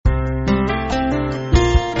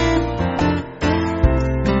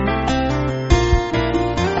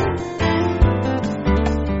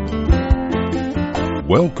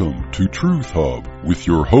Welcome to Truth Hub with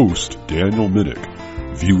your host, Daniel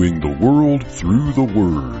Minnick, viewing the world through the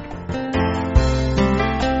Word.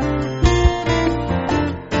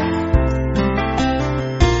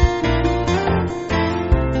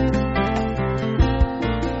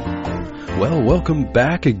 Well, welcome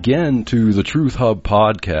back again to the Truth Hub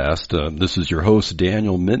podcast. This is your host,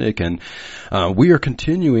 Daniel Minnick, and we are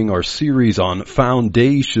continuing our series on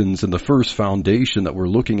foundations, and the first foundation that we're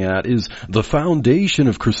looking at is the foundation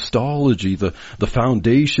of Christology, the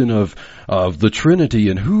foundation of the Trinity,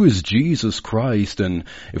 and who is Jesus Christ. And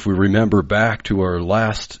if we remember back to our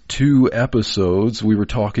last two episodes, we were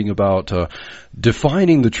talking about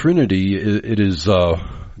defining the Trinity. It is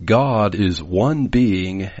God is one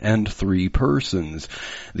being and three persons.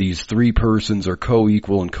 These three persons are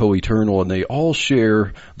co-equal and co-eternal, and they all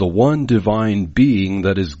share the one divine being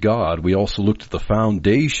that is God. We also looked at the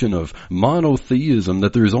foundation of monotheism,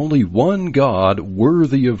 that there is only one God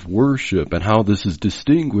worthy of worship, and how this is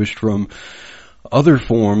distinguished from other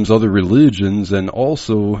forms, other religions, and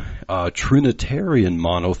also Trinitarian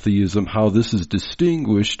monotheism, how this is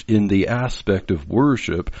distinguished in the aspect of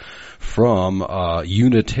worship from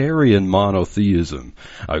Unitarian monotheism.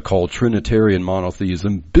 I call Trinitarian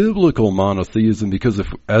monotheism biblical monotheism because,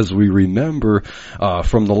 as we remember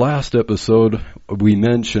from the last episode, we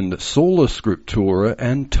mentioned sola scriptura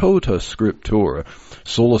and tota scriptura.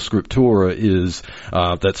 Sola scriptura is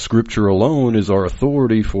that Scripture alone is our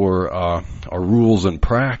authority for our rules and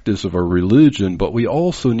practice of our religion, but we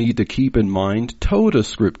also need to keep in mind tota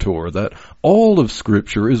scriptura, that all of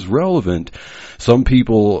Scripture is relevant. Some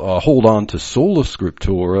people hold on to sola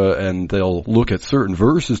scriptura and they'll look at certain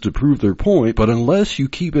verses to prove their point, but unless you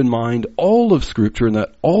keep in mind all of Scripture and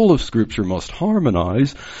that all of Scripture must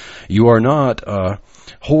harmonize, you are not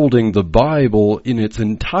holding the Bible in its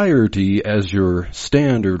entirety as your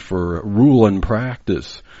standard for rule and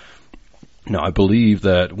practice. Now, I believe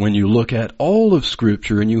that when you look at all of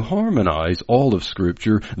Scripture and you harmonize all of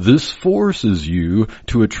Scripture, this forces you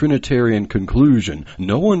to a Trinitarian conclusion.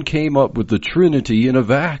 No one came up with the Trinity in a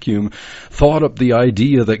vacuum, thought up the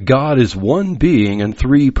idea that God is one being and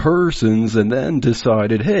three persons, and then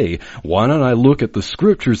decided, hey, why don't I look at the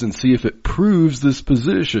Scriptures and see if it proves this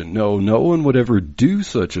position? No one would ever do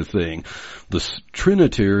such a thing.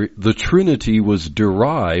 The Trinity was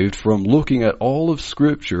derived from looking at all of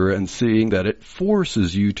Scripture and seeing that it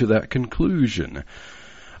forces you to that conclusion.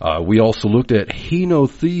 We also looked at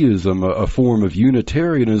henotheism, a form of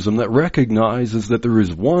Unitarianism that recognizes that there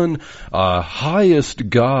is one highest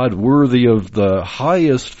God worthy of the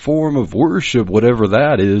highest form of worship, whatever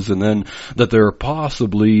that is, and then that there are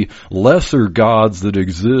possibly lesser gods that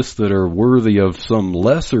exist that are worthy of some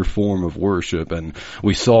lesser form of worship. And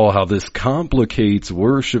we saw how this complicates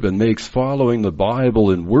worship and makes following the Bible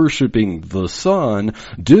and worshiping the Son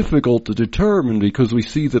difficult to determine, because we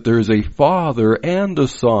see that there is a Father and a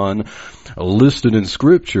Son listed in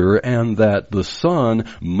Scripture, and that the Son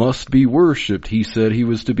must be worshipped. He said he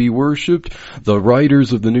was to be worshipped. The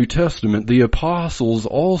writers of the New Testament, the apostles,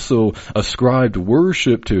 also ascribed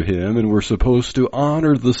worship to him, and we're supposed to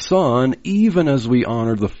honor the Son even as we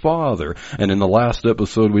honor the Father. And in the last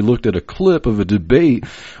episode, we looked at a clip of a debate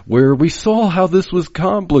where we saw how this was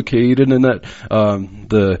complicated, and that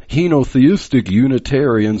the henotheistic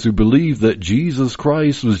Unitarians who believed that Jesus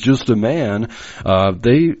Christ was just a man,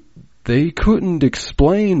 they couldn't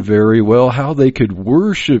explain very well how they could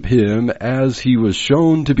worship him as he was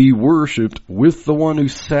shown to be worshipped with the one who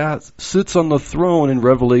sits on the throne in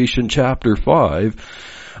Revelation chapter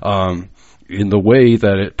 5, in the way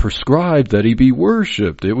that it prescribed that he be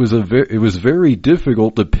worshipped. It was very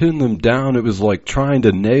difficult to pin them down. It was like trying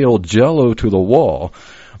to nail Jell-O to the wall.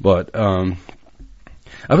 But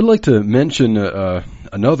I would like to mention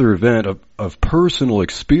another event of personal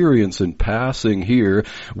experience in passing here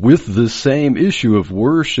with this same issue of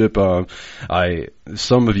worship.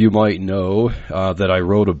 Some of you might know that I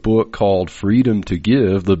wrote a book called Freedom to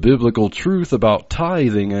Give, the biblical truth about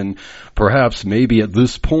tithing, and perhaps maybe at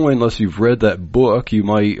this point, unless you've read that book, you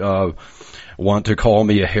might want to call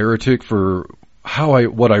me a heretic for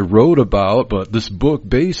what I wrote about, but this book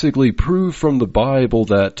basically proved from the Bible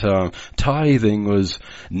that tithing was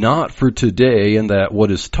not for today, and that what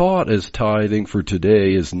is taught as tithing for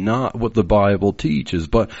today is not what the Bible teaches.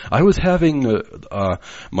 But I was having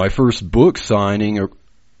my first book signing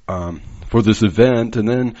for this event, and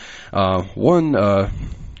then a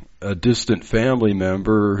distant family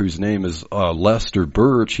member whose name is Lester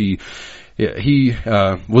Birch, he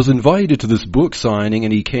was invited to this book signing,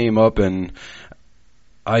 and he came up and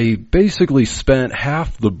I basically spent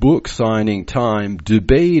half the book signing time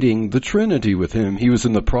debating the Trinity with him. He was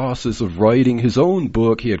in the process of writing his own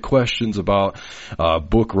book. He had questions about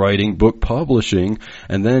book writing, book publishing,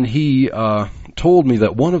 and then he told me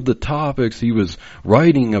that one of the topics he was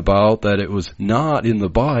writing about that it was not in the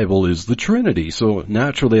Bible is the Trinity. So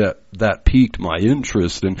naturally that piqued my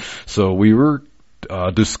interest, and so we were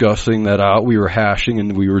discussing that out. We were hashing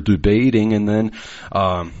and we were debating, and then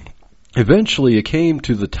eventually it came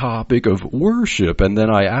to the topic of worship, and then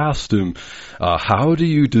I asked him, how do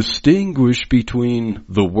you distinguish between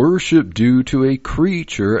the worship due to a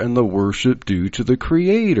creature and the worship due to the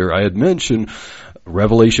Creator? I had mentioned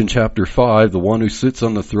Revelation chapter 5, the one who sits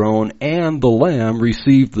on the throne and the Lamb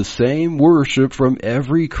received the same worship from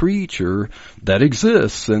every creature that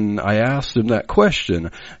exists. And I asked him that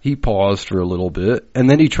question. He paused for a little bit, and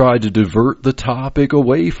then he tried to divert the topic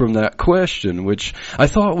away from that question, which I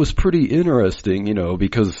thought was pretty interesting,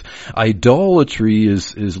 because idolatry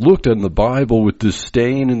is looked at in the Bible with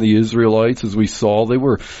disdain in the Israelites. As we saw, they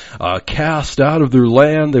were cast out of their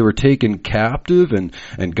land. They were taken captive,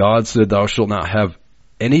 and God said, "Thou shalt not have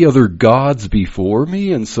any other gods before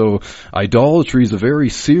me." And so idolatry is a very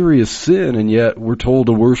serious sin, and yet we're told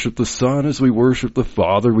to worship the Son as we worship the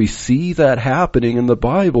Father. We see that happening in the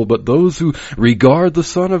Bible, but those who regard the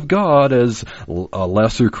Son of God as a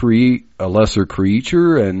lesser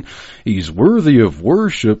creature, and he's worthy of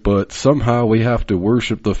worship, but somehow we have to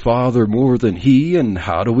worship the Father more than he, and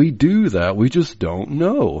how do we do that? We just don't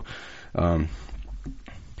know.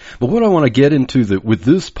 But what I want to get into with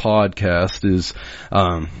this podcast is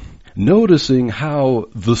noticing how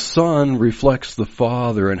the Son reflects the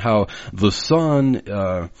Father, and how the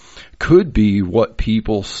Son could be what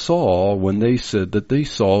people saw when they said that they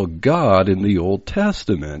saw God in the Old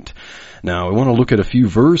Testament. Now, I want to look at a few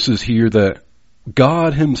verses here that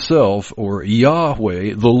God himself, or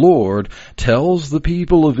Yahweh, the Lord, tells the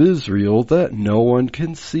people of Israel that no one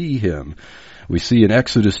can see him. We see in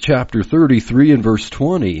Exodus chapter 33 and verse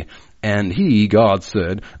 20, "And he," God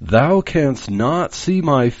said, "Thou canst not see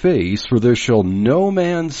my face, for there shall no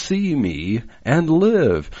man see me and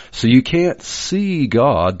live." So you can't see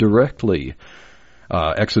God directly.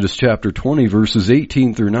 Exodus chapter 20 verses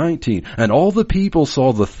 18 through 19. "And all the people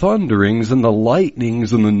saw the thunderings and the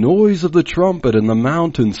lightnings and the noise of the trumpet and the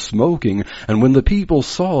mountain smoking. And when the people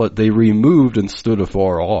saw it, they removed and stood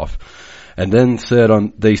afar off. And then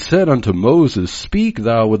they said unto Moses, Speak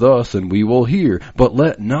thou with us, and we will hear. But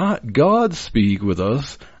let not God speak with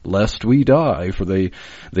us, lest we die." For they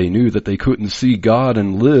knew that they couldn't see God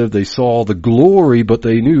and live. They saw the glory, but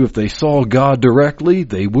they knew if they saw God directly,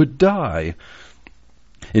 they would die.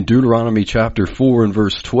 In Deuteronomy chapter 4 and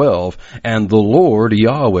verse 12, "And the Lord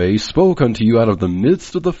Yahweh spoke unto you out of the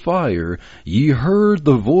midst of the fire. Ye heard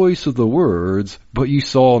the voice of the words, but ye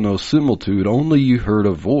saw no similitude, only ye heard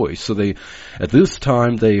a voice." So at this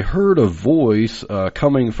time, they heard a voice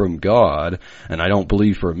coming from God. And I don't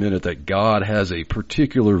believe for a minute that God has a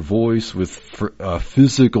particular voice with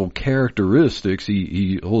physical characteristics.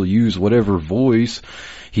 He'll use whatever voice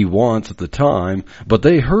he wants at the time. But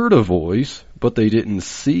they heard a voice, but they didn't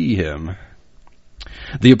see him.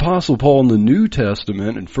 The Apostle Paul in the New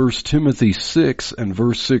Testament in 1 Timothy 6 and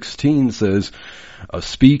verse 16 says,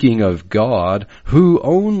 speaking of God, "Who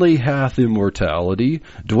only hath immortality,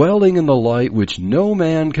 dwelling in the light which no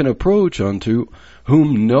man can approach unto,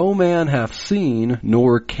 whom no man hath seen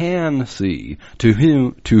nor can see, to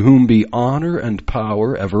whom be honor and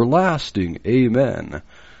power everlasting. Amen."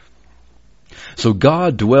 So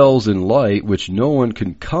God dwells in light which no one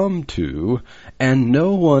can come to, and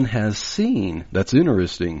no one has seen. That's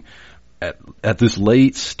interesting. At this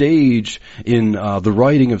late stage in the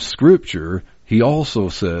writing of Scripture, he also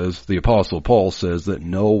says, the Apostle Paul says, that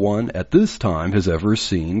no one at this time has ever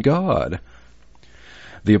seen God.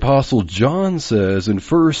 The Apostle John says in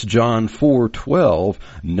 1 John 4:12,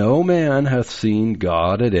 "No man hath seen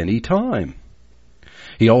God at any time."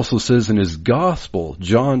 He also says in his Gospel,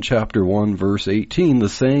 John chapter 1 verse 18, the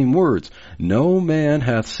same words, "No man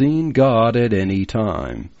hath seen God at any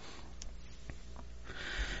time."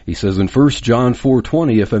 He says in 1 John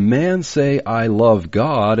 4:20, "If a man say, I love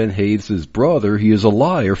God, and hates his brother, he is a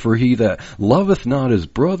liar. For he that loveth not his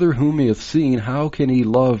brother whom he hath seen, how can he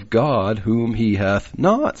love God whom he hath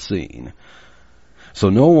not seen?" So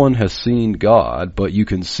no one has seen God, but you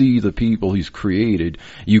can see the people he's created.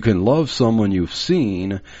 You can love someone you've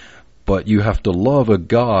seen, but you have to love a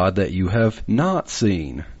God that you have not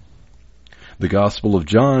seen. The Gospel of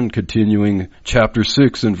John, continuing chapter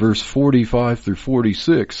 6 and verse 45 through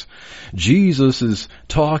 46, Jesus is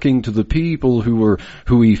talking to the people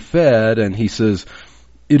who he fed, and he says,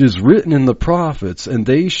 it is written in the prophets, and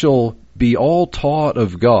they shall be all taught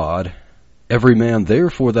of God. Every man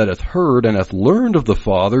therefore that hath heard and hath learned of the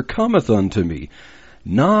Father cometh unto me.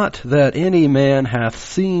 Not that any man hath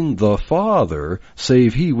seen the Father,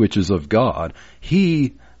 save he which is of God.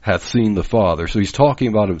 He hath seen the Father. So he's talking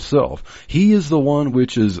about himself. He is the one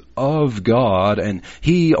which is of God, and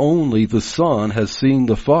he only, the Son, has seen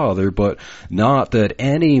the Father, but not that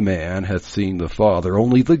any man hath seen the Father.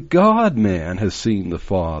 Only the God-man has seen the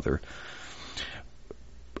Father.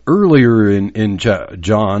 Earlier in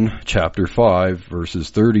John chapter 5, verses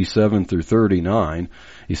 37 through 39,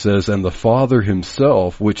 he says, And the Father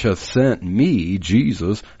himself, which hath sent me,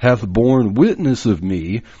 Jesus, hath borne witness of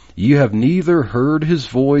me. Ye have neither heard his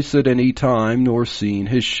voice at any time, nor seen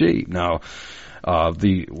his shape. Now,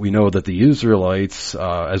 we know that the Israelites,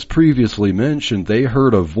 as previously mentioned, they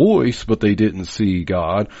heard a voice, but they didn't see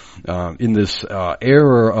God. In this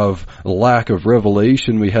era of lack of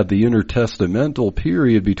revelation, we had the intertestamental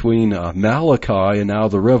period between Malachi and now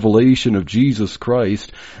the revelation of Jesus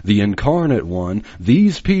Christ, the incarnate one.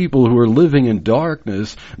 These people who are living in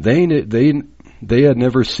darkness, they had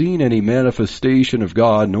never seen any manifestation of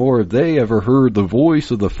God, nor have they ever heard the voice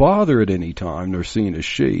of the Father at any time, nor seen his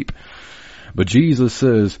shape. But Jesus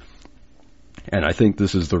says, and I think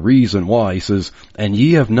this is the reason why, he says, And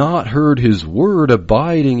ye have not heard his word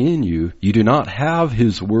abiding in you. Ye do not have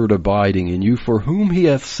his word abiding in you. For whom he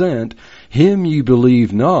hath sent, him ye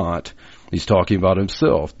believe not. He's talking about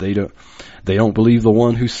himself. They don't believe the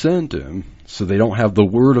one who sent him, so they don't have the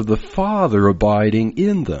word of the Father abiding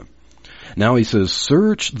in them. Now he says,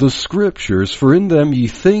 Search the Scriptures, for in them ye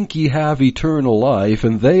think ye have eternal life,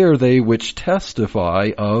 and they are they which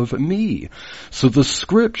testify of me. So the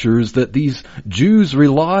Scriptures that these Jews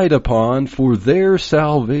relied upon for their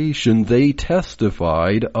salvation, they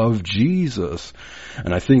testified of Jesus.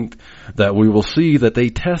 And I think that we will see that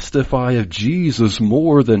they testify of Jesus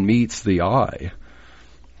more than meets the eye.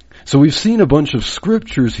 So we've seen a bunch of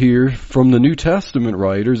scriptures here from the New Testament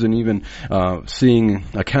writers, and even seeing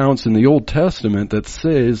accounts in the Old Testament that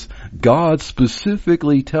says God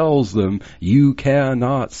specifically tells them, you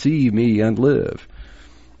cannot see me and live.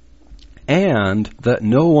 And that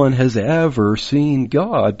no one has ever seen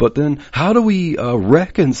God. But then how do we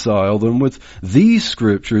reconcile them with these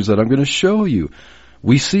scriptures that I'm going to show you?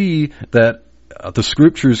 We see that the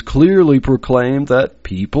scriptures clearly proclaim that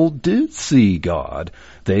people did see God.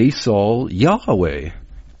 They saw Yahweh.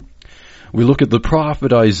 We look at the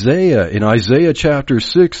prophet Isaiah. In Isaiah chapter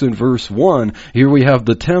 6 and verse 1, here we have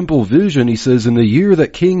the temple vision. He says, In the year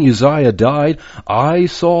that King Uzziah died, I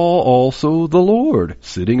saw also the Lord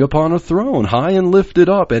sitting upon a throne, high and lifted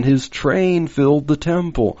up, and his train filled the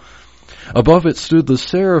temple. Above it stood the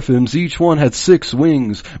seraphims. Each one had 6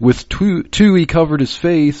 wings. With two he covered his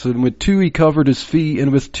face, and with 2 he covered his feet,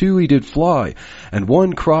 and with 2 he did fly. And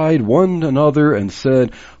one cried one another and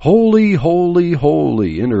said, Holy, holy,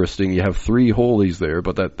 holy. Interesting, you have 3 holies there,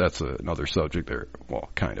 but that's another subject there. Well,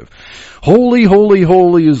 kind of. Holy, holy,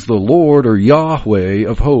 holy is the Lord, or Yahweh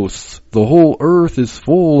of hosts. The whole earth is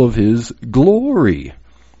full of his glory.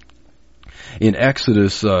 In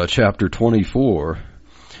Exodus chapter 24,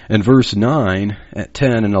 in verse 9,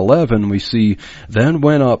 10, and 11, we see, Then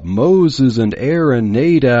went up Moses and Aaron,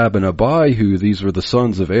 Nadab and Abihu, these were the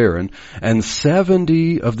sons of Aaron, and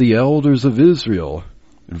 70 of the elders of Israel.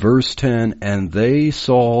 Verse 10, And they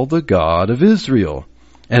saw the God of Israel.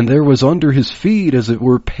 And there was under his feet, as it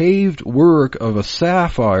were, paved work of a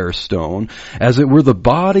sapphire stone, as it were the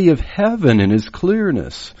body of heaven in his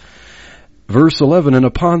clearness. Verse 11, And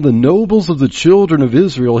upon the nobles of the children of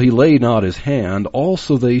Israel he laid not his hand.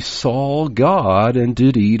 Also they saw God and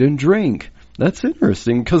did eat and drink. That's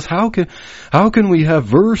interesting, because how can we have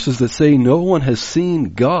verses that say no one has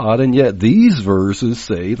seen God, and yet these verses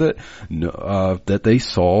say that that they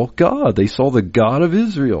saw God. They saw the God of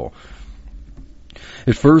Israel.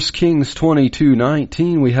 In 1 Kings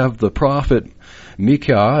 22:19, we have the prophet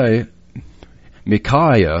Micaiah,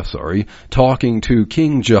 talking to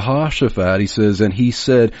King Jehoshaphat. He says, And he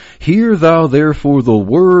said, Hear thou therefore the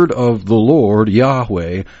word of the Lord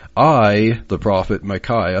Yahweh. I, the prophet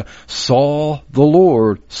Micaiah, saw the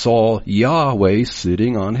Lord, saw Yahweh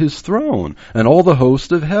sitting on his throne, and all the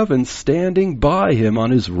host of heaven standing by him on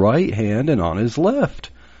his right hand and on his left.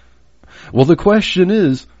 Well, the question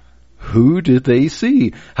is, who did they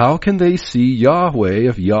see? How can they see Yahweh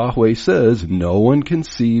if Yahweh says, no one can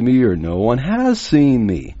see me or no one has seen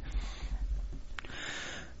me?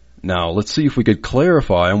 Now, let's see if we could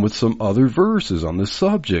clarify them with some other verses on this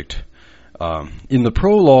subject. In the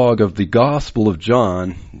prologue of the Gospel of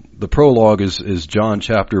John, the prologue is John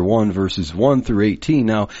chapter 1 verses 1 through 18.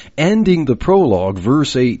 Now, ending the prologue,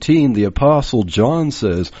 verse 18, the Apostle John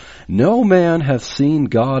says, "No man hath seen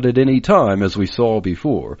God at any time," as we saw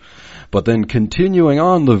before. But then continuing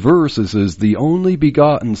on the verses is the only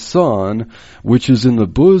begotten Son, which is in the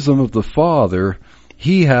bosom of the Father,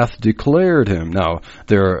 he hath declared him. Now,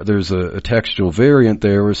 there's a textual variant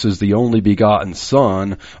there where it says the only begotten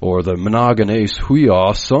Son, or the monogenes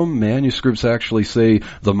huios. Some manuscripts actually say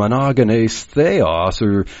the monogenes theos,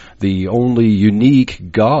 or the only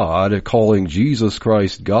unique God, calling Jesus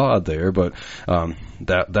Christ God there, but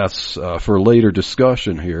that's for later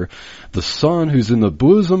discussion here. The Son who's in the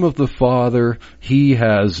bosom of the Father, he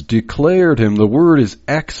has declared him. The word is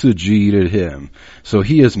exegeted him. So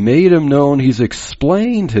he has made him known, he's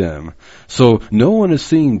explained him. So no one has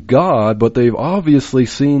seen God, but they've obviously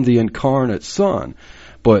seen the incarnate Son.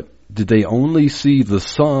 But did they only see the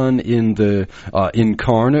Son in the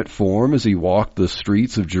incarnate form as he walked the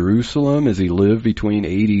streets of Jerusalem, as he lived between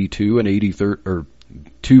 82 and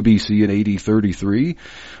 2 BC and AD 33?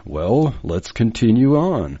 Well, let's continue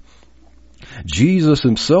on. Jesus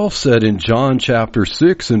himself said in John chapter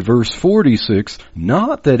 6 and verse 46,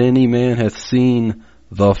 "Not that any man hath seen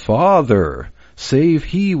the Father, save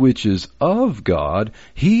he which is of God,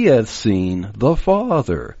 he hath seen the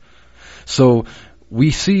Father." So we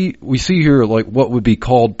see here like what would be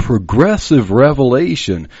called progressive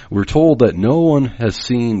revelation. We're told that no one has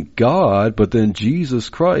seen God, but then Jesus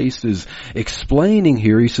Christ is explaining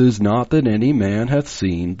here. He says, "Not that any man hath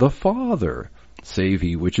seen the Father, save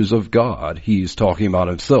he which is of God." He's talking about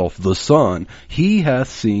himself, the Son. He hath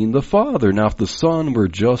seen the Father. Now, if the Son were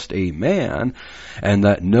just a man, and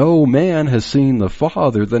that no man has seen the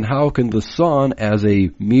Father, then how can the Son, as a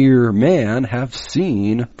mere man, have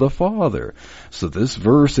seen the Father? So this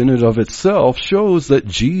verse in and of itself shows that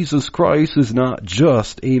Jesus Christ is not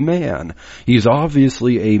just a man. He's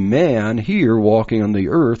obviously a man here walking on the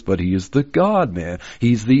earth, but he is the God-man.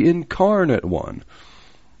 He's the incarnate one.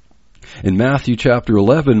 In Matthew chapter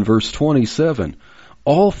 11, verse 27,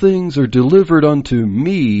 "All things are delivered unto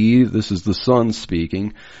me," this is the Son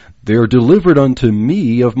speaking, "they are delivered unto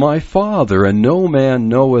me of my Father, and no man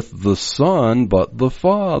knoweth the Son but the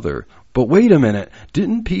Father." But wait a minute,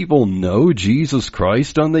 didn't people know Jesus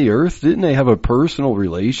Christ on the earth? Didn't they have a personal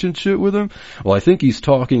relationship with him? Well, I think he's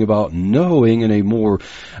talking about knowing in a more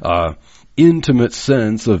intimate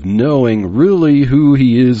sense of knowing really who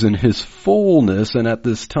he is in his fullness. And at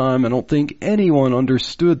this time, I don't think anyone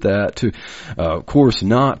understood that to, of course,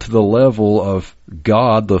 not to the level of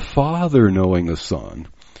God the Father knowing the Son.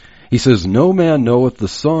 He says, "No man knoweth the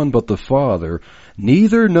Son but the Father,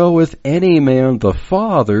 neither knoweth any man the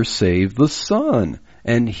Father save the Son,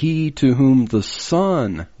 and he to whom the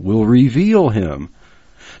Son will reveal him."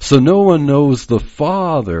 So no one knows the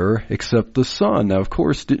Father except the Son. Now, of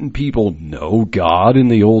course, didn't people know God in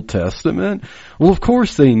the Old Testament? Well, of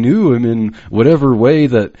course they knew him in whatever way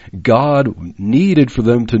that God needed for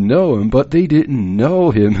them to know him, but they didn't know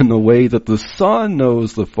him in the way that the Son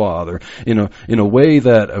knows the Father, in a way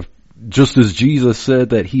that, just as Jesus said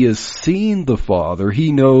that he has seen the Father,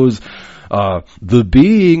 he knows the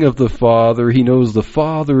being of the Father, he knows the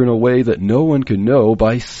Father in a way that no one can know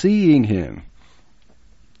by seeing him.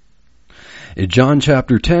 In John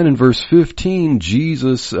chapter 10 and verse 15,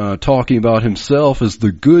 Jesus, talking about himself as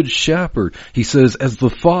the good shepherd, he says, "As the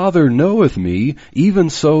Father knoweth me, even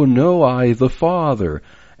so know I the Father,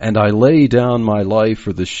 and I lay down my life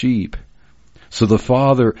for the sheep." So the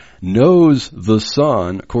Father knows the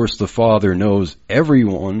Son. Of course, the Father knows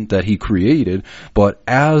everyone that he created, but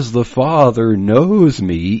as the Father knows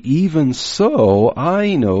me, even so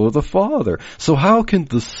I know the Father. So how can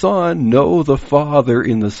the Son know the Father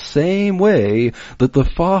in the same way that the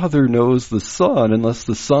Father knows the Son, unless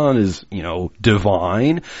the Son is,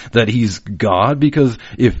 divine, that he's God? Because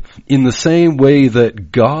if in the same way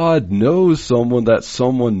that God knows someone, that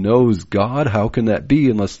someone knows God, how can that be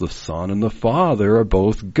unless the Son and the Father are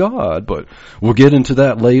both God? But we'll get into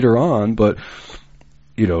that later on. But,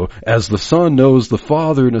 as the Son knows the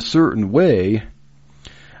Father in a certain way,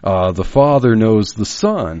 the Father knows the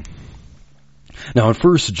Son. Now in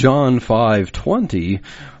 1 John 5:20,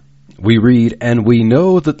 we read, "And we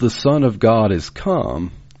know that the Son of God is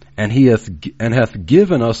come, and hath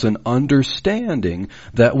given us an understanding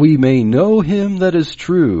that we may know him that is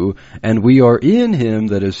true, and we are in him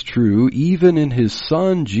that is true, even in his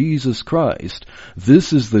Son Jesus Christ.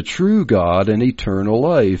 This is the true God and eternal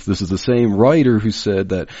life. This is the same writer who said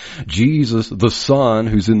that Jesus, the Son,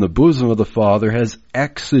 who's in the bosom of the Father, has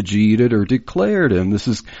exegeted or declared him. This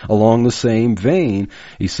is along the same vein.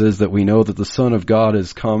 He says that we know that the Son of God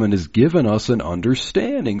has come and has given us an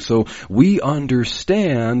understanding. So we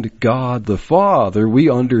understand God the Father. We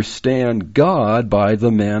understand God by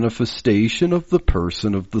the manifestation of the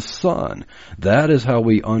person of the Son. That is how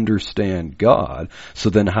we understand God. So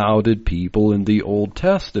then how did people in the Old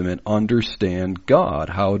Testament understand God?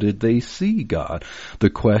 How did they see God? The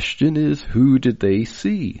question is, who did they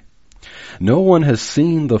see? No one has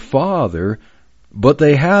seen the Father, but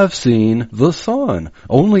they have seen the Son.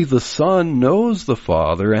 Only the Son knows the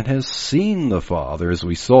Father and has seen the Father, as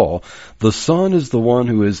we saw. The Son is the one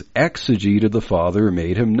who has exegeted the Father and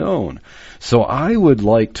made him known. So I would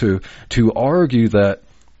like to argue that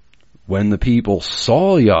when the people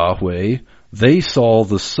saw Yahweh, they saw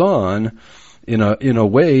the Son in a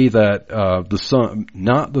way that the Son,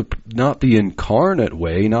 not the incarnate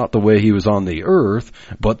way, not the way he was on the earth,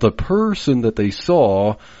 but the person that they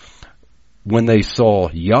saw when they saw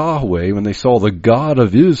Yahweh, when they saw the God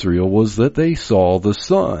of Israel, was that they saw the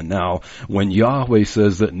Son. Now, when Yahweh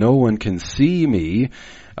says that no one can see me,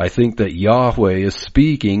 I think that Yahweh is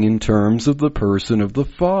speaking in terms of the person of the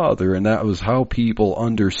Father, and that was how people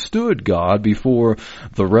understood God before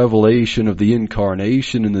the revelation of the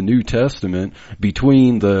incarnation in the New Testament,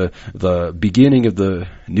 between the beginning of the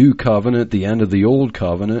New Covenant, the end of the Old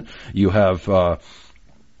Covenant. You have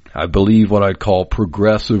I believe what I'd call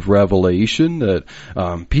progressive revelation, that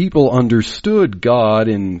people understood God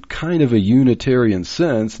in kind of a Unitarian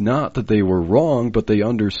sense, not that they were wrong, but they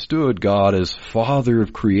understood God as Father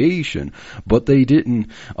of creation, but they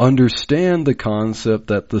didn't understand the concept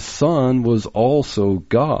that the Son was also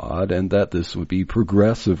God, and that this would be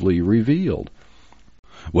progressively revealed.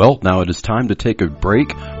 Well, now it is time to take a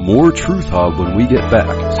break. More Truth Hub when we get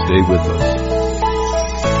back. Stay with us.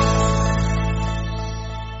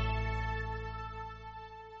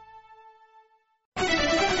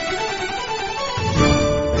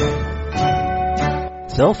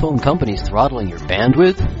 Cell phone companies throttling your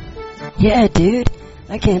bandwidth? Yeah, dude.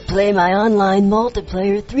 I can't play my online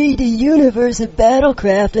multiplayer 3D universe of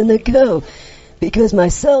Battlecraft in the Go because my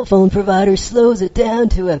cell phone provider slows it down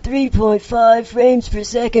to a 3.5 frames per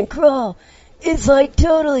second crawl. It's like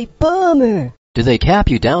totally bummer. Do they cap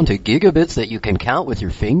you down to gigabits that you can count with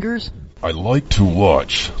your fingers? I like to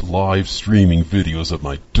watch live streaming videos of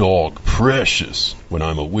my dog Precious when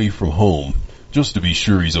I'm away from home, just to be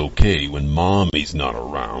sure he's okay when Mommy's not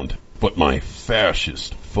around. But my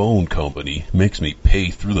fascist phone company makes me pay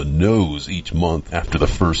through the nose each month after the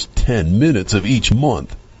first 10 minutes of each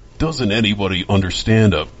month. Doesn't anybody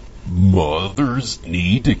understand a mother's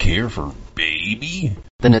need to care for baby?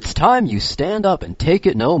 Then it's time you stand up and take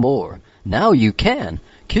it no more. Now you can.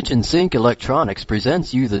 Kitchen Sink Electronics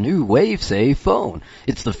presents you the new WaveSave phone.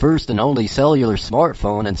 It's the first and only cellular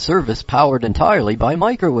smartphone and service powered entirely by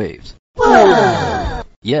microwaves. Whoa.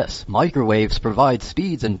 Yes, microwaves provide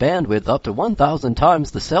speeds and bandwidth up to 1,000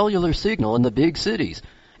 times the cellular signal in the big cities.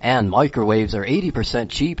 And microwaves are 80%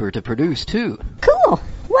 cheaper to produce too. Cool.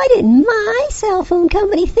 Why didn't my cell phone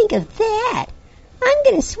company think of that? I'm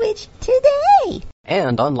gonna switch today.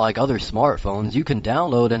 And unlike other smartphones, you can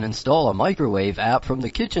download and install a microwave app from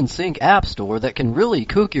the Kitchen Sink App Store that can really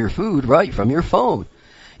cook your food right from your phone.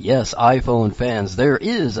 Yes, iPhone fans, there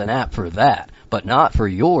is an app for that, but not for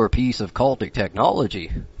your piece of cultic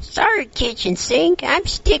technology. Sorry, Kitchen Sink, I'm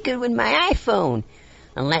sticking with my iPhone.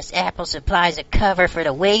 Unless Apple supplies a cover for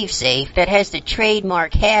the WaveSafe that has the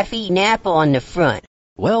trademark half-eaten apple on the front.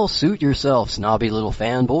 Well, suit yourself, snobby little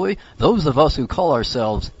fanboy. Those of us who call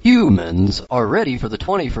ourselves humans are ready for the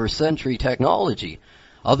 21st century technology.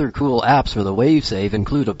 Other cool apps for the WaveSave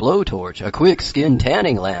include a blowtorch, a quick skin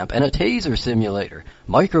tanning lamp, and a taser simulator.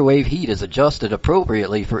 Microwave heat is adjusted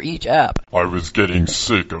appropriately for each app. I was getting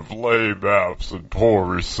sick of lame apps and poor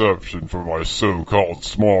reception for my so-called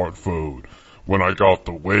smartphone. When I got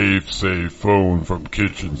the WaveSave phone from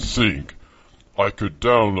Kitchen Sink, I could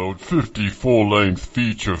download 50 full-length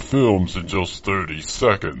feature films in just 30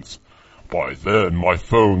 seconds. By then, my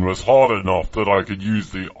phone was hot enough that I could use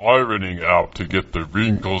the ironing app to get the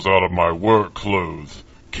wrinkles out of my work clothes.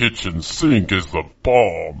 Kitchen Sink is the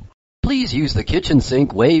bomb. Please use the Kitchen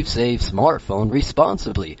Sink WaveSave smartphone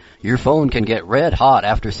responsibly. Your phone can get red hot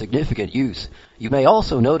after significant use. You may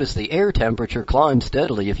also notice the air temperature climb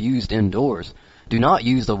steadily if used indoors. Do not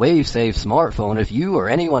use the WaveSafe smartphone if you or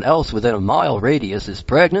anyone else within a mile radius is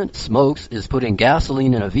pregnant, smokes, is putting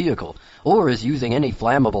gasoline in a vehicle, or is using any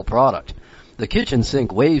flammable product. The kitchen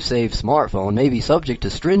sink WaveSafe smartphone may be subject to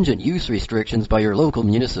stringent use restrictions by your local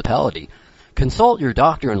municipality. Consult your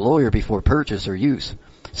doctor and lawyer before purchase or use.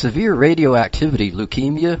 Severe radioactivity,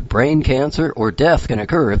 leukemia, brain cancer, or death can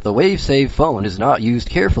occur if the WaveSafe phone is not used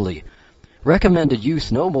carefully. Recommended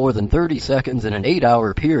use no more than 30 seconds in an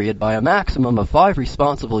 8-hour period by a maximum of 5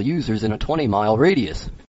 responsible users in a 20-mile radius.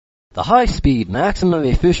 The high-speed, maximum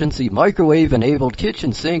efficiency, microwave-enabled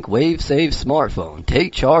kitchen sink WaveSafe smartphone.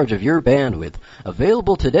 Take charge of your bandwidth.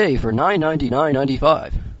 Available today for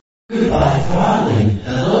 $999.95. Goodbye, darling.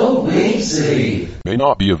 Hello, WaveSafe. May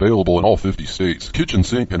not be available in all 50 states. Kitchen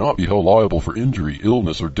sink cannot be held liable for injury,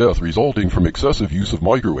 illness, or death resulting from excessive use of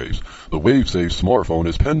microwaves. The WaveSafe smartphone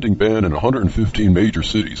is pending ban in 115 major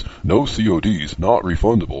cities. No CODs, not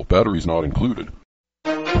refundable, batteries not included.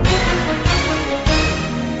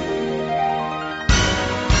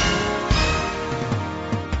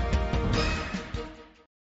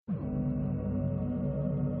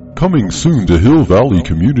 Coming soon to Hill Valley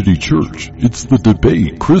Community Church, it's the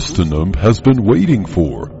debate Christendom has been waiting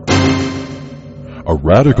for. A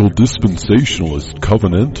radical dispensationalist,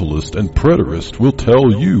 covenantalist, and preterist will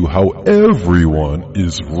tell you how everyone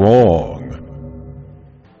is wrong.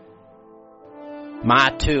 My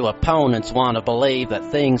two opponents want to believe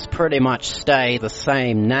that things pretty much stay the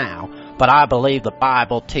same now, but I believe the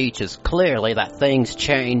Bible teaches clearly that things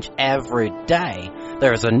change every day.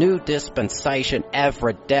 There's a new dispensation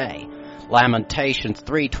every day. Lamentations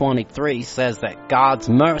 3:23 says that God's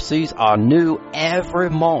mercies are new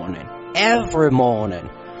every morning. Every morning.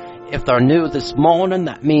 If they're new this morning,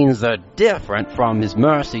 that means they're different from His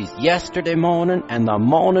mercies yesterday morning and the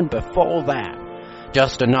morning before that.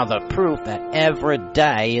 Just another proof that every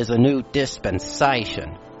day is a new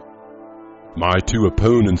dispensation. My two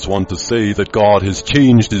opponents want to say that God has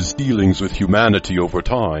changed His dealings with humanity over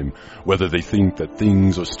time. Whether they think that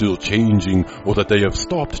things are still changing or that they have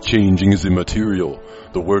stopped changing is immaterial.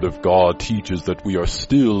 The Word of God teaches that we are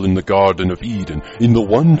still in the Garden of Eden, in the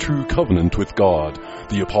one true covenant with God.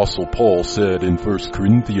 The Apostle Paul said in 1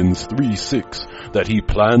 Corinthians 3:6 that he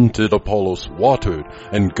planted, Apollos watered,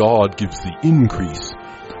 and God gives the increase.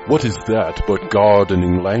 What is that but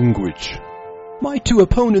gardening language? My two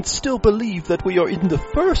opponents still believe that we are in the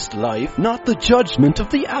first life, not the judgment of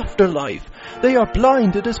the afterlife. They are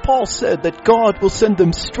blinded, as Paul said, that God will send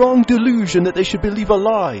them strong delusion that they should believe a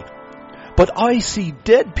lie. But I see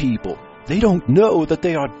dead people. They don't know that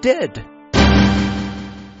they are dead.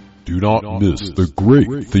 Do not miss the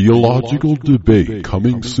great theological debate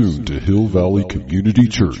coming soon to Hill Valley Community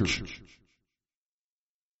Church.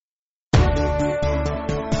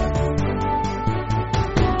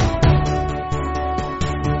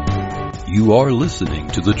 You are listening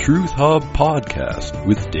to the Truth Hub podcast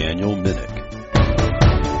with Daniel Minnick.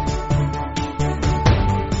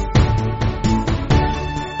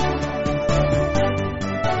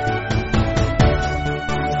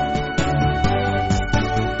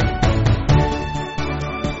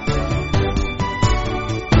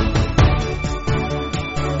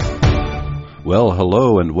 Well,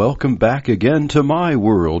 hello and welcome back again to my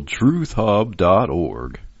world,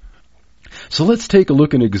 truthhub.org. So let's take a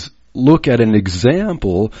look at an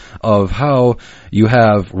example of how you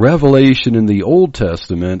have revelation in the Old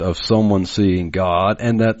Testament of someone seeing God,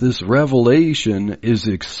 and that this revelation is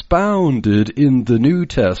expounded in the New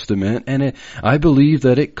Testament, and I believe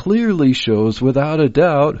that it clearly shows without a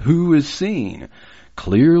doubt who is seen,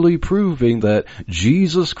 clearly proving that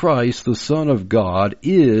Jesus Christ, the Son of God,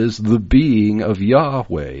 is the being of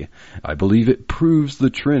Yahweh. I believe it proves the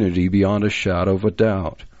Trinity beyond a shadow of a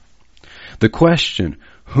doubt. The question,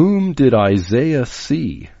 whom did Isaiah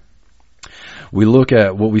see? We look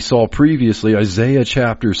at what we saw previously, Isaiah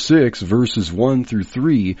chapter 6, verses 1 through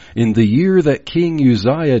 3. In the year that King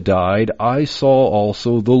Uzziah died, I saw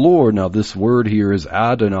also the Lord. Now this word here is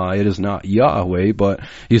Adonai. It is not Yahweh, but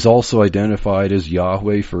he's also identified as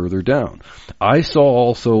Yahweh further down. I saw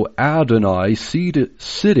also Adonai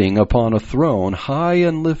sitting upon a throne, high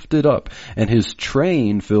and lifted up, and his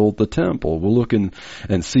train filled the temple. We'll look and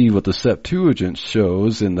see what the Septuagint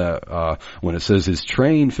shows in that when it says his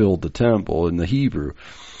train filled the temple in the Hebrew.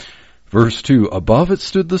 Verse 2, above it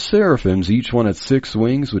stood the seraphims, each one had 6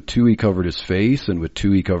 wings. With 2 he covered his face, and with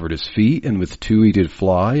 2 he covered his feet, and with 2 he did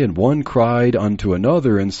fly. And one cried unto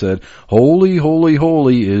another and said, Holy, holy,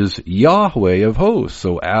 holy is Yahweh of hosts.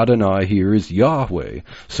 So Adonai here is Yahweh.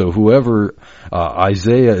 So whoever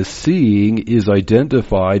Isaiah is seeing is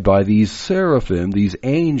identified by these seraphim, these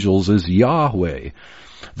angels, as Yahweh.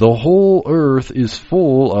 the whole earth is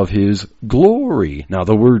full of his glory. Now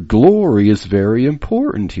the word glory is very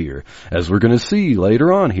important here, as we're going to see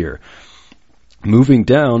later on here. Moving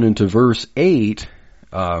down into verse 8,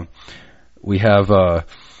 we have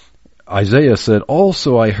Isaiah said,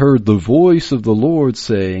 "Also I heard the voice of the Lord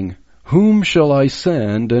saying, whom shall I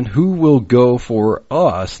send, and who will go for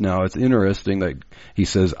us?" Now it's interesting that he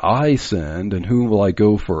says, "I send, and whom will I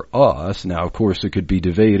go for us?" Now, of course, it could be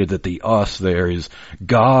debated that the us there is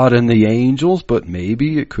God and the angels, but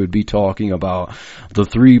maybe it could be talking about the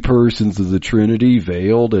three persons of the Trinity,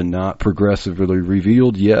 veiled and not progressively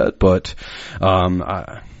revealed yet. But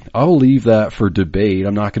I'll leave that for debate.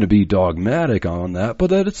 I'm not going to be dogmatic on that, but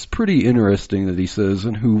that it's pretty interesting that he says,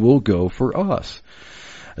 "And who will go for us?"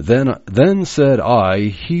 Then said I,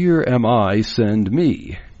 "Here am I, send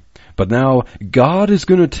me." But now God is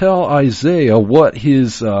going to tell Isaiah what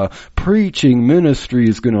his preaching ministry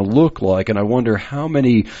is going to look like. And I wonder how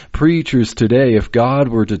many preachers today, if God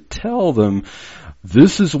were to tell them,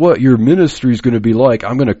 "This is what your ministry is going to be like.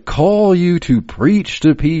 I'm going to call you to preach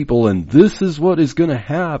to people, and this is what is going to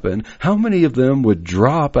happen," how many of them would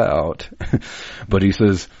drop out? But he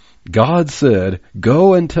says, God said,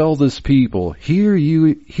 "Go and tell this people, hear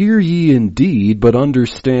ye indeed, but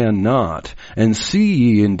understand not, and see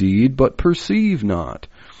ye indeed, but perceive not.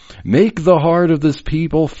 Make the heart of this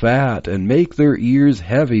people fat, and make their ears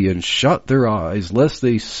heavy, and shut their eyes, lest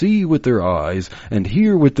they see with their eyes, and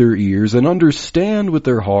hear with their ears, and understand with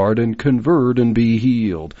their heart, and convert and be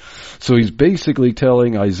healed." So he's basically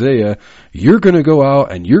telling Isaiah, you're going to go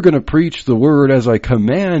out and you're going to preach the word as I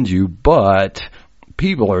command you, but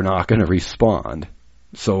people are not going to respond.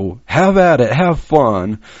 So have at it, have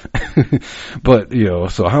fun. But,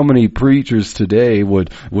 so how many preachers today would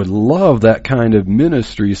love that kind of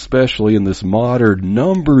ministry, especially in this modern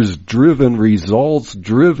numbers-driven,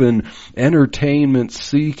 results-driven,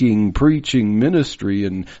 entertainment-seeking preaching ministry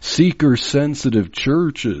in seeker-sensitive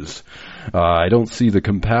churches? I don't see the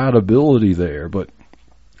compatibility there, but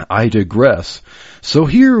I digress. So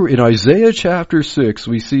here in Isaiah chapter 6,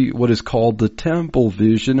 we see what is called the temple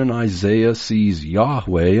vision, and Isaiah sees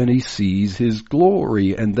Yahweh and he sees his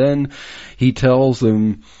glory. And then he tells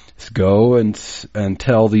them, go and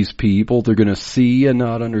tell these people they're going to see and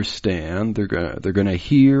not understand. They're going to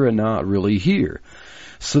hear and not really hear.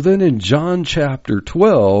 So then in John chapter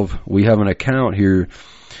 12, we have an account here.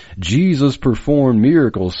 Jesus performed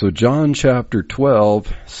miracles. So John chapter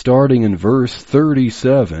 12, starting in verse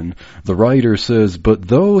 37, the writer says, "But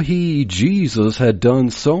though he, Jesus, had done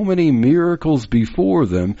so many miracles before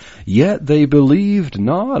them, yet they believed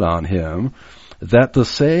not on him, that the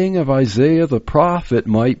saying of Isaiah the prophet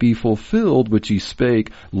might be fulfilled, which he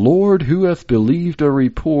spake, Lord, who hath believed our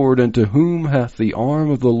report, and to whom hath the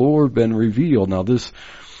arm of the Lord been revealed?" Now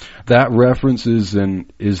that reference is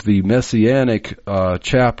the messianic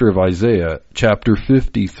chapter of Isaiah, chapter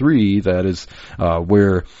 53. That is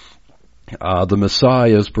where the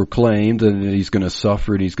Messiah is proclaimed, and he's going to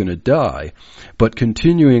suffer and he's going to die. But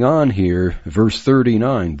continuing on here, verse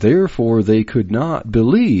 39, "Therefore they could not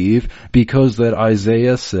believe, because that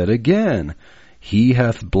Isaiah said again, He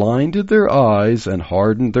hath blinded their eyes and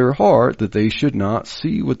hardened their heart, that they should not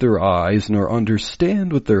see with their eyes, nor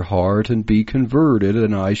understand with their heart, and be converted,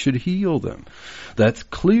 and I should heal them." That's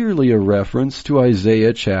clearly a reference to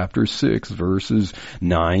Isaiah chapter 6, verses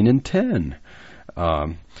 9 and 10.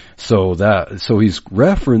 So he's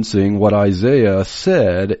referencing what Isaiah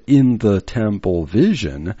said in the temple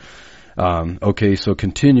vision. So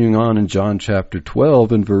continuing on in John chapter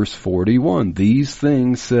 12 and verse 41, "These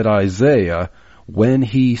things said Isaiah when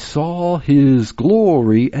he saw his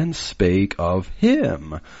glory and spake of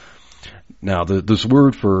him." Now, this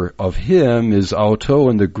word for of him is auto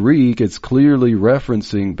in the Greek. It's clearly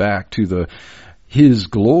referencing back to his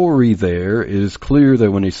glory there. It is clear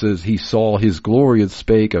that when he says he saw his glory and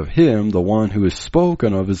spake of him, the one who is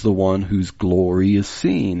spoken of is the one whose glory is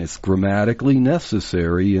seen. It's grammatically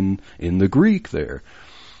necessary in the Greek there.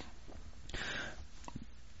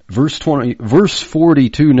 Verse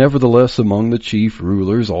 42, "Nevertheless among the chief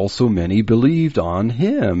rulers also many believed on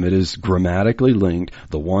him." It is grammatically linked.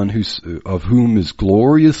 The one of whom his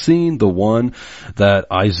glory is seen, the one that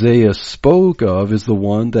Isaiah spoke of, is the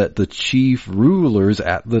one that the chief rulers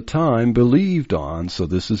at the time believed on. So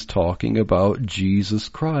this is talking about Jesus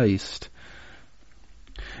Christ.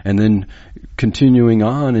 And then continuing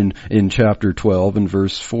on in chapter 12 and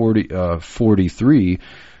verse 43,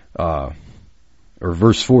 or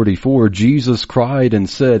verse 44, "Jesus cried and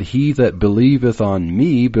said, He that believeth on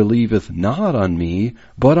me believeth not on me,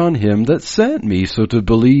 but on him that sent me." So to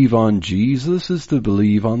believe on Jesus is to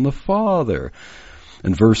believe on the Father.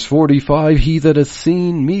 In verse 45, he that hath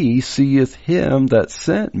seen me seeth him that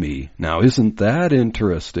sent me. Now isn't that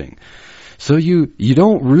interesting? So you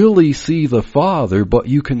don't really see the Father, but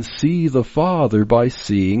you can see the Father by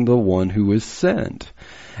seeing the one who is sent.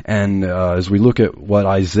 And as we look at what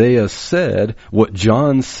Isaiah said, what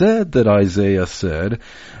John said that Isaiah said,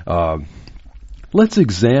 let's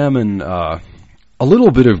examine a little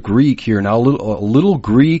bit of Greek here. Now, a little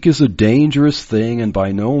Greek is a dangerous thing, and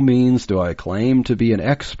by no means do I claim to be an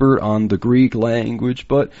expert on the Greek language,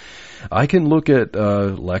 but I can look at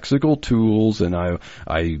lexical tools, and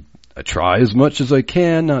I try as much as I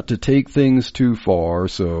can not to take things too far.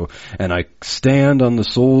 So, and I stand on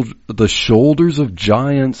the shoulders of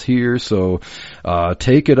giants here. So,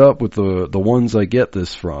 take it up with the ones I get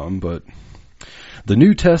this from. But the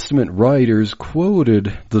New Testament writers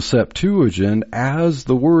quoted the Septuagint as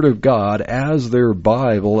the Word of God, as their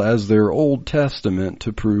Bible, as their Old Testament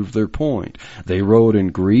to prove their point. They wrote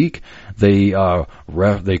in Greek. They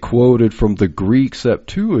quoted from the Greek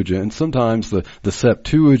Septuagint. Sometimes the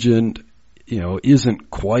Septuagint,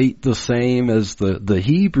 isn't quite the same as the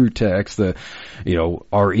Hebrew text.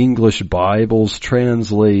 Our English Bibles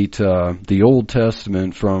translate the Old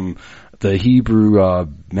Testament from the Hebrew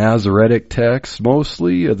Masoretic text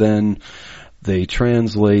mostly, and then they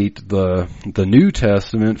translate the New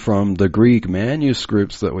Testament from the Greek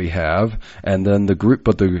manuscripts that we have, and then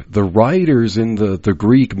the writers in the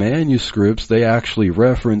Greek manuscripts, they actually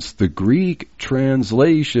reference the Greek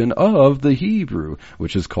translation of the Hebrew,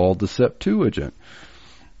 which is called the Septuagint.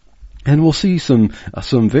 And we'll see some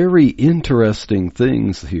very interesting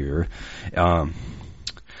things here.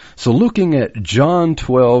 So looking at John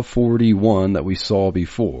 12:41 that we saw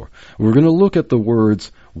before, we're going to look at the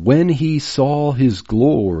words, when he saw his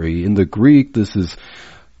glory. In the Greek, this is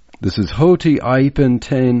hoti ipen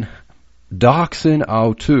ten doxin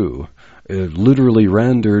autou, literally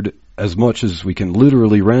rendered, as much as we can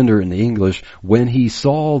literally render in the English, when he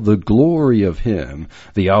saw the glory of him.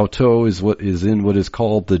 The auto is what is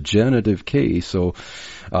called the genitive case. So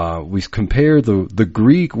we compare the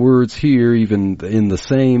Greek words here, even in the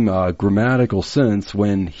same grammatical sense.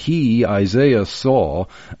 When Isaiah saw,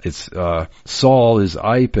 Saul is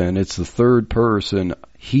ipen, it's the third person,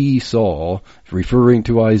 he saw, referring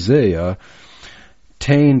to Isaiah.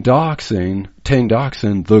 Tein doxin,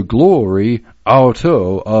 the glory,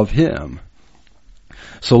 auto, of him.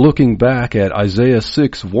 So looking back at Isaiah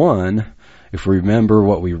 6:1, if we remember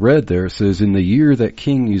what we read there, it says, in the year that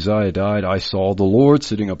King Uzziah died, I saw the Lord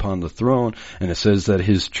sitting upon the throne, and it says that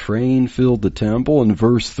his train filled the temple. In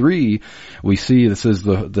verse 3, we see it says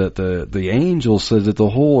that the angel says that the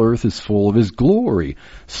whole earth is full of his glory.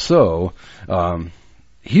 So,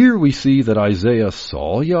 here we see that Isaiah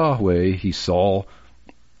saw Yahweh, he saw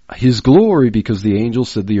his glory, because the angel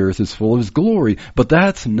said the earth is full of his glory. But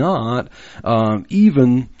that's not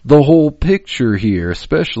even the whole picture here,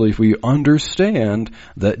 especially if we understand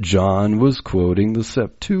that John was quoting the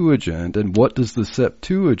Septuagint. And what does the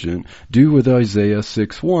Septuagint do with Isaiah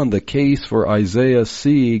 6:1? The case for Isaiah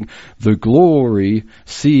seeing the glory,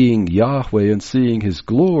 seeing Yahweh and seeing his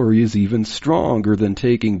glory, is even stronger than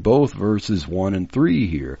taking both verses 1 and 3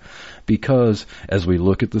 here. Because as we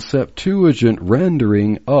look at the Septuagint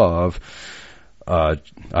rendering of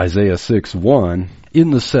Isaiah 6:1, in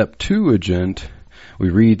the Septuagint, we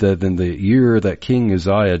read that in the year that King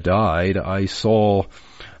Uzziah died, I saw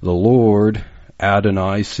the Lord,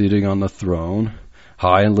 Adonai, sitting on the throne,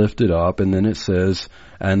 high and lifted up, and then it says,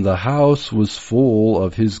 and the house was full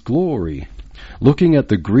of his glory. Looking at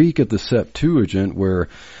the Greek at the Septuagint, where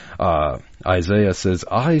Isaiah says,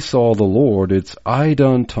 I saw the Lord, it's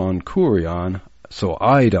Eidon ton kurion. So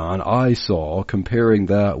Eidon, I saw, comparing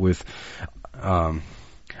that with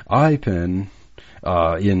Ipen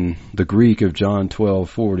in the Greek of John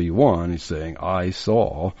 12:41, he's saying, I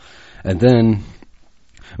saw. And then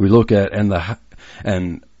we look at,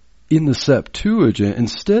 and in the Septuagint,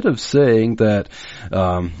 instead of saying that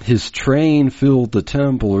his train filled the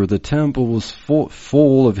temple, or the temple was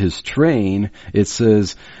full of his train, it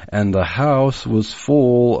says, and the house was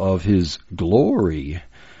full of his glory.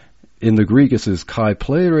 In the Greek it says, kai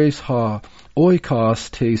pleres ha oikos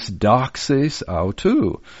tes doxes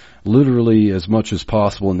autou. Literally, as much as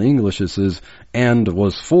possible in English, it says, and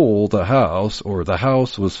was full the house, or the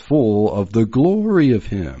house was full of the glory of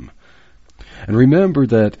him. And remember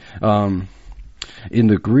that in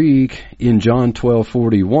the Greek, in John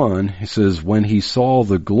 12:41, it says, when he saw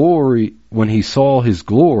his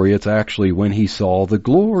glory, it's actually when he saw the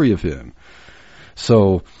glory of him.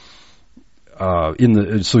 So,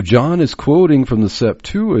 So John is quoting from the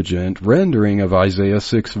Septuagint rendering of Isaiah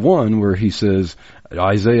 6:1, where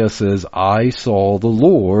Isaiah says, I saw the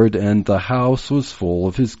Lord, and the house was full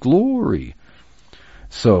of his glory.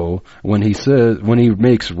 So when he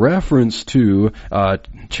makes reference to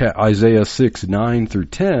Isaiah 6:9 through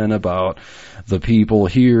 10 about the people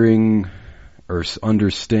hearing or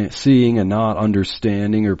seeing and not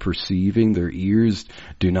understanding or perceiving, their ears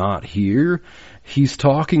do not hear, he's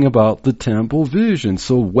talking about the temple vision.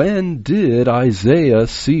 So when did Isaiah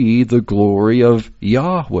see the glory of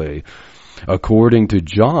Yahweh? According to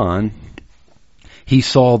John, he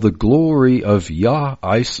saw the glory of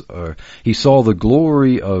he saw the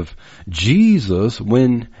glory of Jesus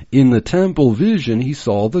when in the temple vision he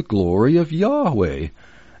saw the glory of Yahweh.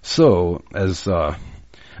 So as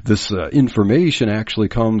this information actually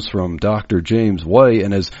comes from Dr. James White,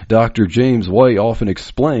 and as Dr. James White often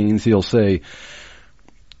explains, he'll say,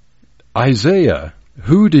 Isaiah,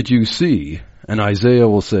 who did you see? And Isaiah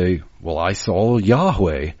will say, well, I saw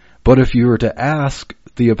Yahweh. But if you were to ask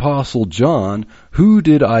the Apostle John, who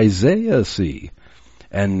did Isaiah see?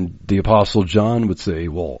 And the Apostle John would say,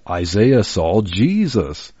 well, Isaiah saw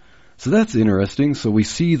Jesus. So that's interesting. So we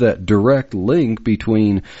see that direct link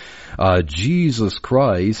between Jesus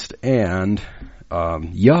Christ and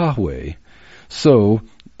Yahweh. So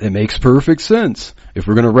it makes perfect sense. If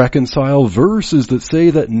we're going to reconcile verses that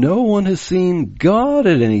say that no one has seen God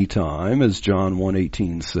at any time, as John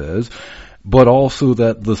 1:18 says, but also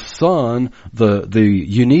that the Son, the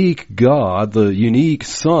unique God, the unique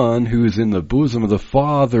Son who is in the bosom of the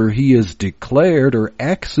Father, he has declared or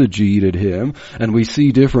exegeted him, and we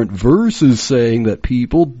see different verses saying that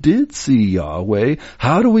people did see Yahweh.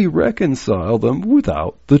 How do we reconcile them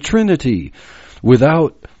without the Trinity?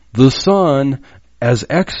 Without the Son as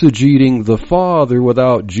exegeting the Father,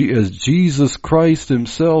 as Jesus Christ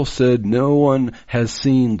himself said, no one has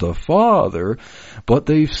seen the Father, but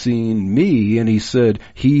they've seen me. And he said,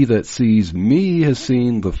 he that sees me has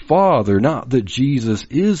seen the Father. Not that Jesus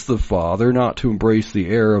is the Father, not to embrace the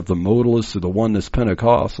error of the modalists or the oneness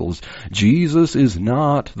Pentecostals. Jesus is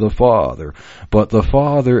not the Father, but the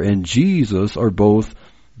Father and Jesus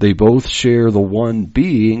they both share the one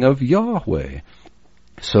being of Yahweh.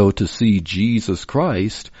 So to see Jesus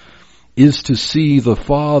Christ is to see the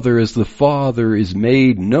Father as the Father is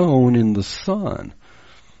made known in the Son.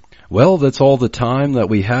 Well, that's all the time that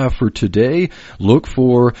we have for today. Look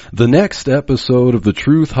for the next episode of the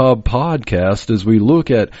Truth Hub podcast as we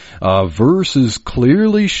look at verses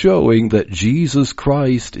clearly showing that Jesus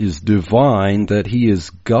Christ is divine, that he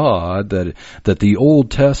is God, that the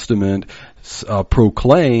Old Testament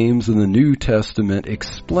proclaims and the New Testament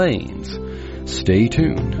explains. Stay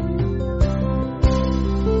tuned.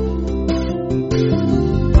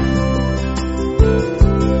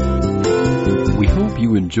 We hope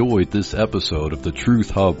you enjoyed this episode of the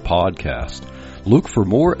Truth Hub podcast. Look for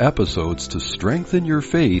more episodes to strengthen your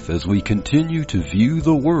faith as we continue to view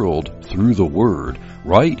the world through the Word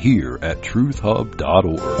right here at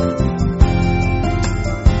truthhub.org.